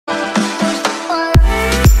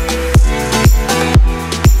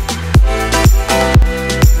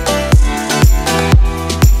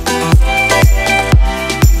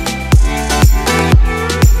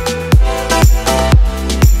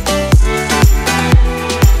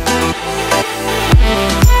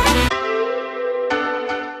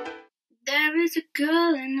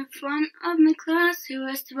who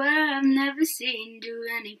I swear I've never seen do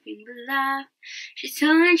anything but laugh. She's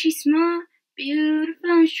tall and she's smart, beautiful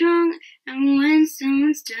and strong, and when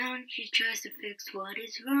someone's down, she tries to fix what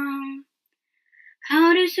is wrong.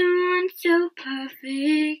 How does someone so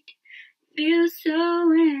perfect feel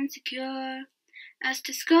so insecure as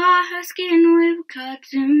to scar her skin with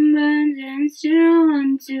cuts and burns and still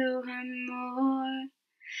want to her more?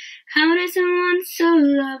 How does someone so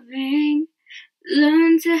loving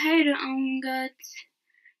learn to hate her own guts,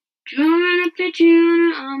 drawing a picture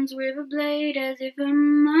on her arms with a blade as if her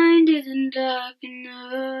mind isn't dark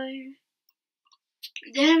enough?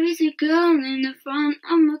 There is a girl in the front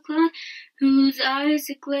of my class whose eyes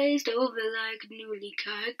are glazed over like newly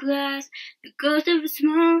cut glass. The ghost of a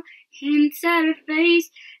smile hints at her face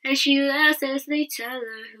as she laughs as they tell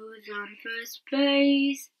her who's on first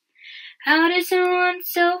base. How does someone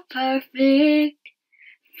so perfect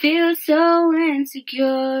feel so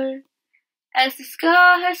insecure as to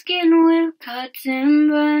scar her skin with cuts and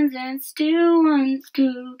burns and still wants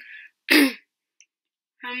to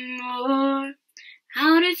have more?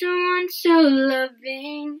 How does someone so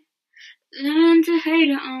loving learn to hate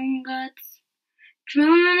her own guts,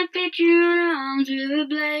 drawing a picture on her arms with a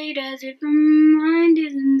blade as if her mind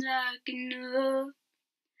isn't dark enough?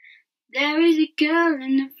 There is a girl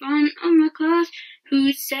in the front of my class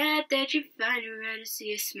who said that you find it rare to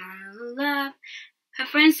see a smile or laugh. Her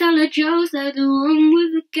friends tell her jokes like the one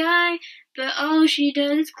with the guy, but all she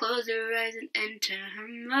does is close her eyes and enter her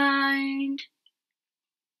mind.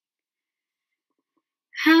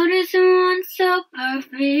 How does someone so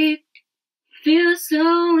perfect feel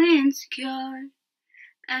so insecure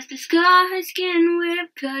as to scar her skin with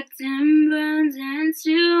cuts and burns and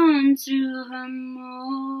still want to her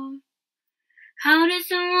more? How does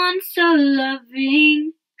someone so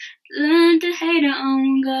loving learn to hate her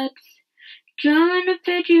own guts, drawing a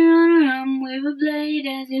picture on her arm with a blade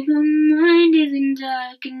as if her mind isn't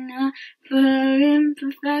dark enough for her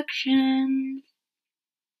imperfections?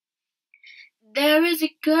 There is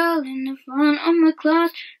a girl in the front of my class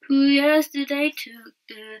who yesterday took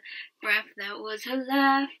the breath that was her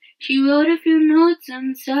laugh. She wrote a few notes,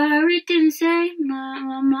 I'm sorry, didn't say,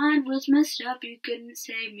 my mind was messed up, you couldn't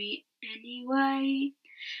save me anyway.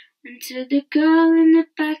 And to the girl in the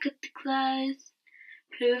back of the class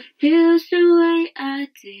who feels the way I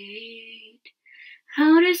did,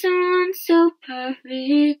 how does someone so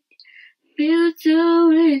perfect feel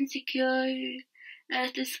so insecure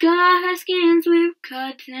as to scar her skins with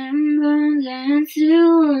cuts and burns and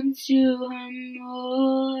still want to her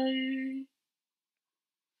more?